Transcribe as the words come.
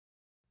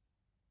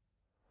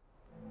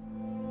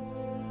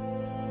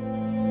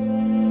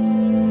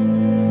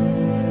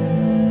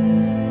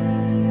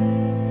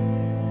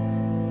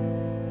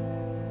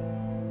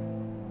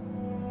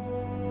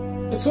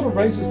sort of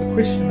raises the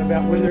question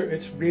about whether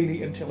it's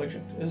really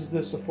intelligent. Is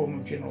this a form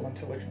of general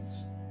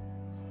intelligence?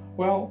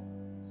 Well,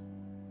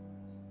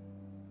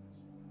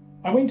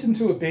 I went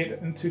into a bet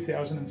in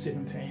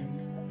 2017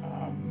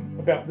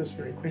 about this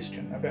very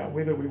question, about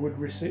whether we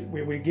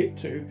would get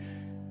to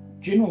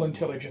general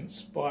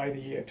intelligence by the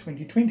year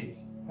 2020.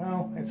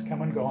 Well, it's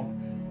come and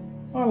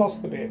gone. I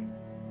lost the bet.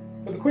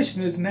 But the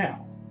question is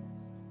now,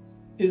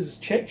 is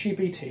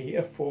ChatGPT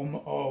a form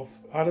of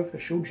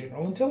artificial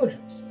general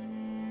intelligence?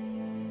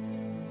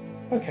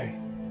 Okay,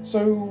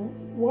 so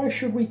why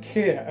should we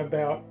care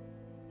about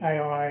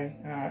AI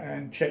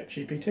and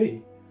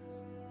ChatGPT?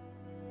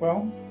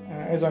 Well,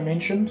 as I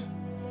mentioned,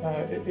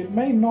 it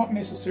may not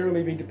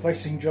necessarily be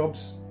displacing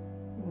jobs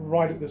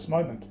right at this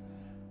moment,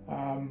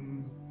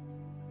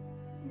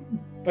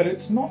 but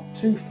it's not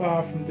too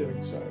far from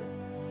doing so.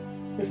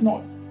 If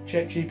not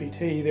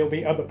ChatGPT, there'll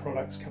be other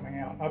products coming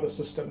out, other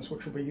systems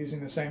which will be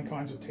using the same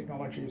kinds of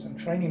technologies and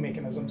training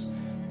mechanisms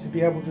to be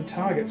able to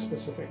target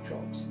specific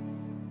jobs.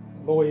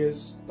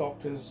 Lawyers,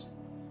 doctors,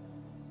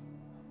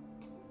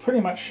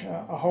 pretty much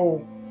a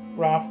whole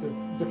raft of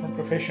different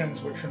professions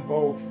which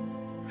involve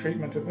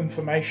treatment of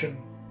information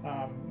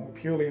or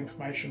purely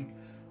information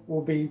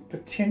will be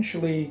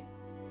potentially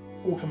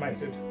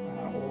automated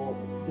or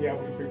be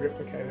able to be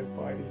replicated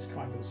by these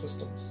kinds of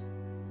systems.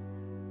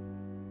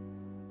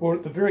 Or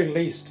at the very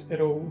least,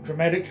 it'll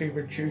dramatically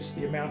reduce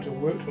the amount of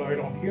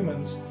workload on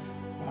humans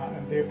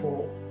and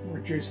therefore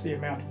reduce the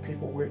amount of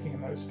people working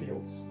in those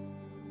fields.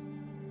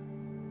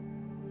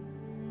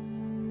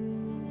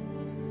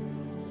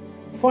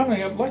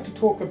 Finally, I'd like to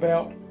talk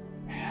about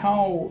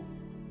how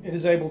it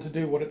is able to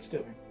do what it's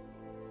doing.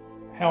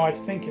 How I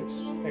think it's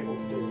able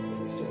to do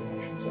what it's doing,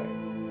 I should say.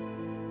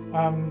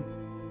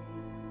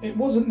 It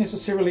wasn't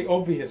necessarily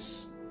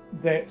obvious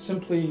that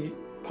simply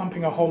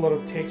pumping a whole lot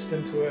of text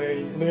into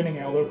a learning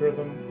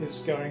algorithm is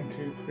going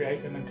to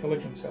create an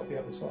intelligence out the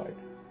other side.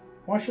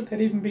 Why should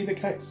that even be the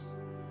case?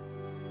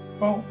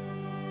 Well,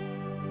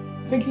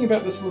 thinking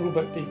about this a little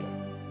bit deeper,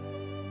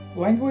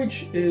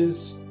 language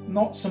is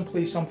not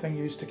simply something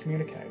used to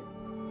communicate.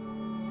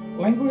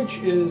 Language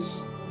is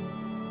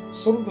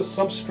sort of the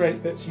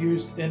substrate that's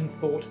used in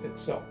thought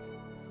itself.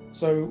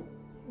 So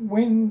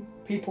when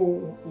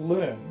people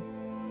learn,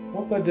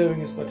 what they're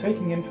doing is they're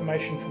taking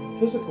information from the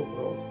physical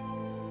world,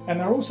 and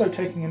they're also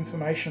taking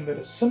information that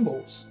is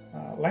symbols,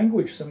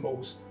 language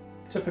symbols,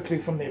 typically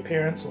from their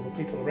parents or the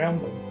people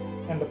around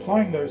them, and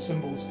applying those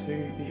symbols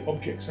to the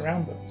objects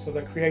around them. So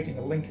they're creating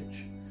a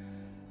linkage.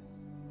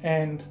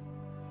 And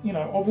you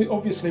know,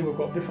 obviously we've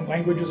got different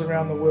languages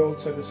around the world,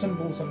 so the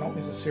symbols are not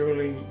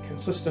necessarily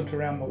consistent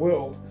around the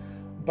world,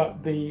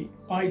 but the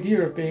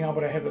idea of being able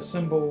to have a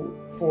symbol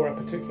for a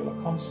particular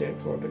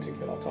concept or a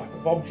particular type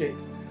of object,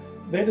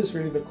 that is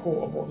really the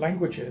core of what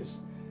language is.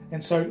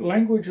 And so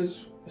language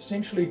is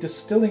essentially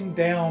distilling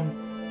down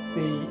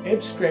the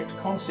abstract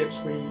concepts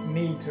we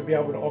need to be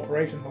able to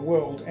operate in the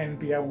world and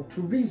be able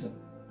to reason.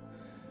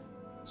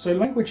 So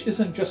language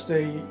isn't just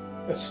a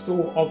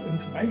store of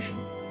information,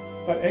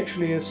 but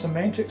actually a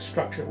semantic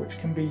structure which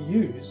can be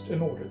used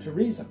in order to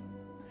reason.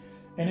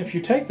 And if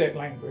you take that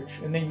language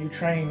and then you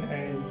train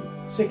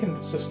a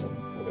second system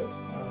with it,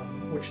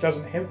 which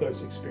doesn't have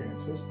those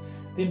experiences,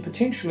 then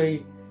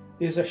potentially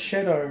there's a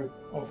shadow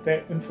of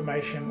that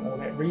information or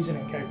that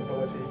reasoning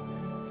capability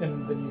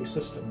in the new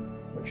system,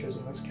 which is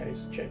in this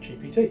case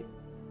ChatGPT.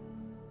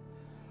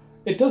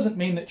 It doesn't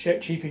mean that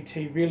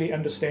ChatGPT really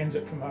understands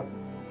it from a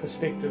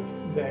perspective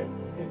that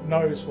it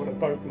knows what a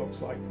boat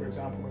looks like, for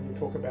example, when you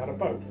talk about a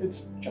boat.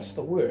 It's just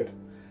the word.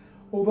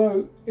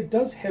 Although it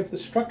does have the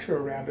structure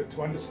around it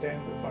to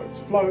understand that boats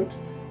float,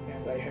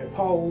 and they have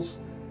hulls,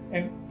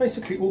 and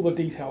basically all the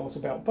details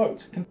about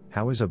boats.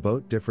 How is a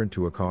boat different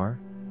to a car?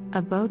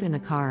 A boat and a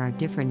car are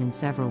different in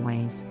several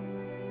ways.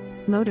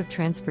 Mode of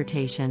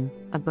transportation: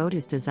 a boat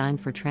is designed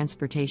for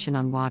transportation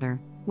on water,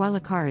 while a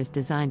car is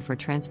designed for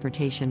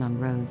transportation on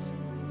roads.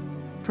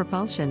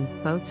 Propulsion: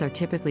 boats are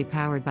typically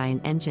powered by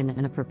an engine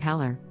and a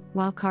propeller,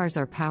 while cars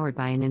are powered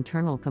by an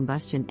internal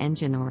combustion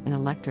engine or an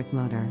electric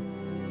motor.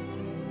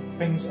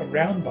 Things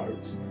around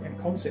boats and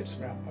concepts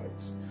around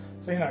boats.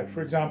 So, you know,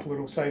 for example,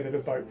 it'll say that a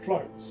boat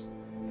floats,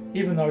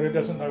 even though it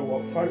doesn't know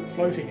what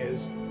floating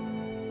is,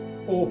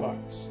 or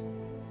boats.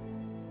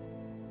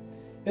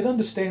 It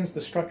understands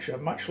the structure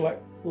much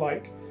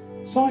like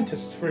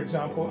scientists, for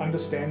example,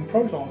 understand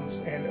protons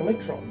and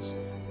electrons,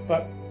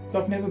 but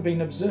they've never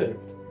been observed.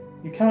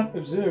 You can't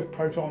observe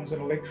protons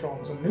and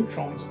electrons and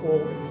neutrons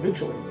all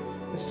individually.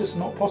 It's just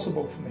not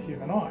possible from the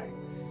human eye.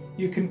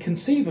 You can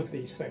conceive of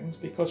these things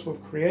because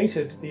we've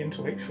created the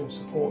intellectual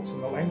supports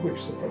and the language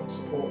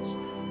supports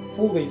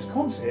for these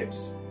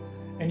concepts,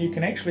 and you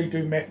can actually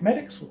do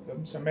mathematics with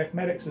them. So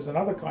mathematics is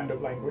another kind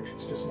of language,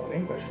 it's just not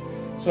English.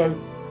 So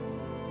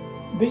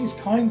these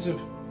kinds of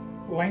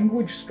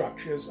language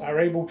structures are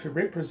able to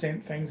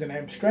represent things in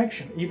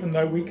abstraction, even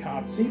though we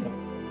can't see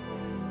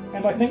them.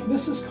 And I think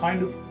this is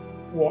kind of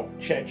what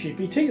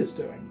ChatGPT is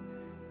doing.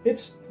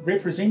 It's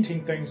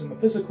representing things in the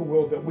physical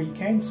world that we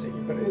can see,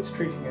 but it's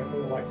treating it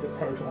more like the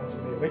protons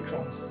and the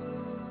electrons.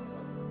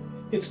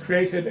 it's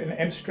created an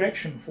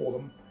abstraction for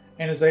them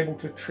and is able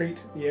to treat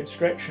the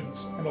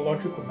abstractions in a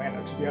logical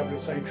manner to be able to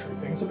say true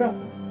things about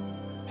them.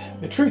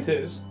 The truth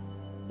is,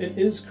 it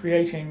is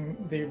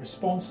creating the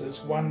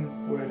responses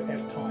one word at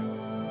a time.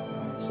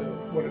 So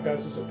what it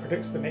does is it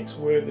predicts the next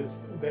word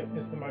that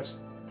is the most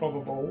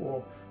probable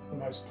or the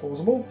most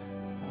plausible,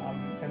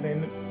 and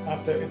then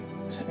after it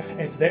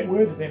adds that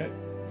word, then it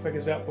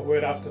figures out the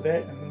word after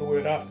that, and then the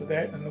word after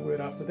that, and the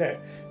word after that.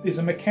 There's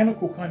a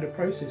mechanical kind of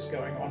process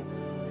going on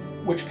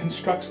which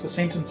constructs the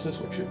sentences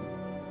which it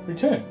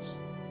returns.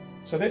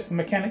 So that's the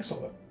mechanics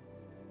of it.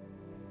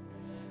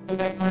 But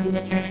that kind of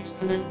mechanics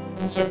could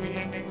also be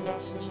happening with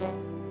us as well.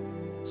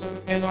 So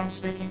as I'm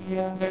speaking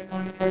here, that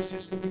kind of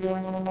process could be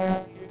going on in my own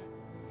head.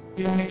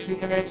 You don't actually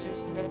have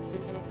access to that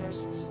particular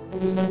process.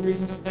 But there's no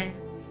reason to think.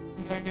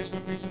 In fact, there's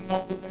good reason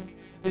not to think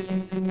there's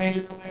anything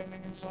magical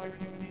happening inside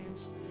human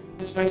heads.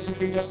 It's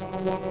basically just a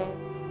whole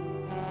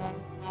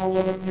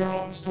lot of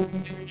neurons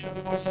talking to each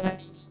other by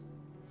synapses.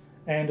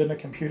 And in a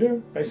computer,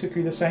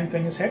 basically the same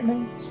thing is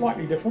happening,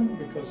 slightly different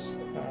because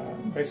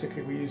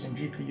basically we're using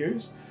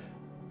GPUs.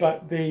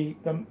 But the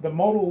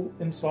model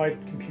inside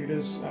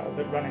computers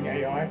that running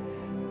AI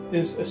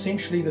is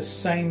essentially the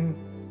same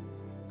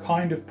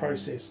kind of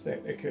process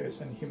that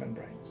occurs in human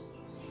brains.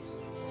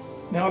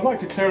 Now I'd like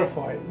to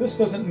clarify, this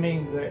doesn't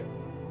mean that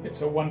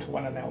it's a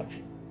one-to-one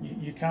analogy.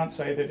 You can't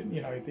say that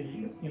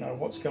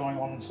what's going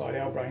on inside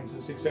our brains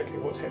is exactly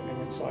what's happening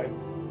inside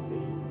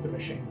the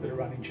machines that are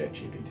running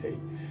ChatGPT.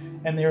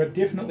 And there are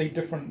definitely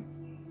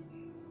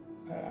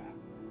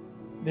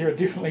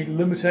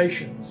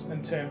limitations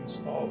in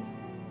terms of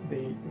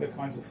the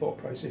kinds of thought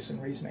process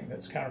and reasoning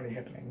that's currently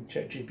happening with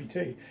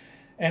ChatGPT.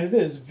 And it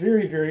is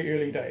very, very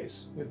early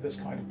days with this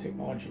kind of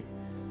technology.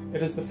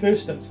 It is the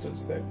first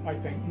instance that I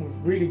think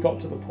we've really got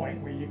to the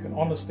point where you can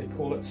honestly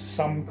call it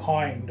some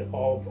kind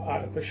of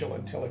artificial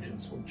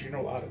intelligence or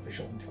general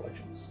artificial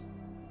intelligence.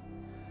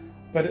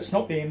 But it's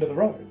not the end of the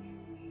road.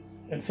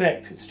 In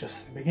fact, it's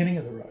just the beginning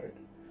of the road.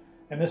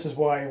 And this is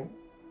why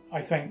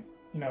I think,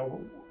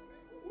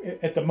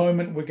 at the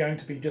moment we're going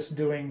to be just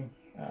doing,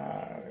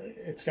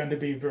 it's going to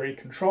be very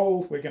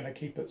controlled. We're going to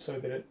keep it so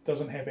that it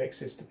doesn't have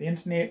access to the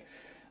internet.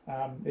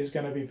 There's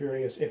going to be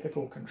various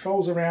ethical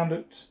controls around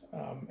it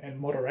and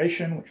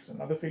moderation, which is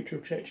another feature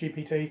of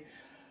ChatGPT.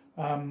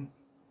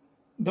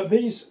 But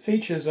these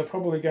features are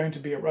probably going to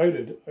be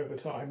eroded over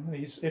time.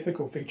 These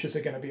ethical features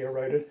are going to be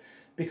eroded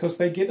because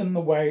they get in the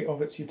way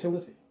of its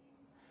utility.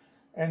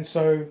 And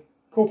so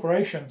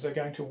corporations are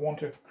going to want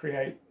to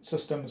create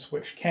systems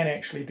which can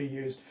actually be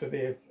used for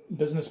their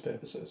business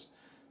purposes,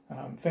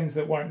 things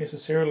that won't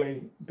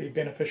necessarily be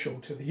beneficial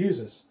to the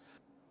users.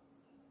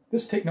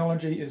 This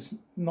technology is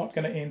not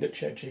going to end at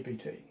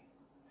ChatGPT.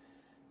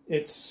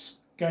 It's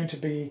going to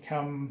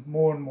become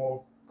more and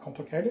more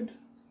complicated,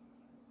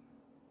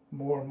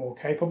 more and more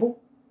capable,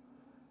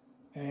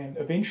 and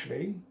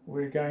eventually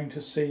we're going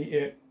to see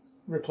it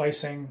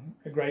replacing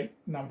a great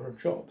number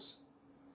of jobs.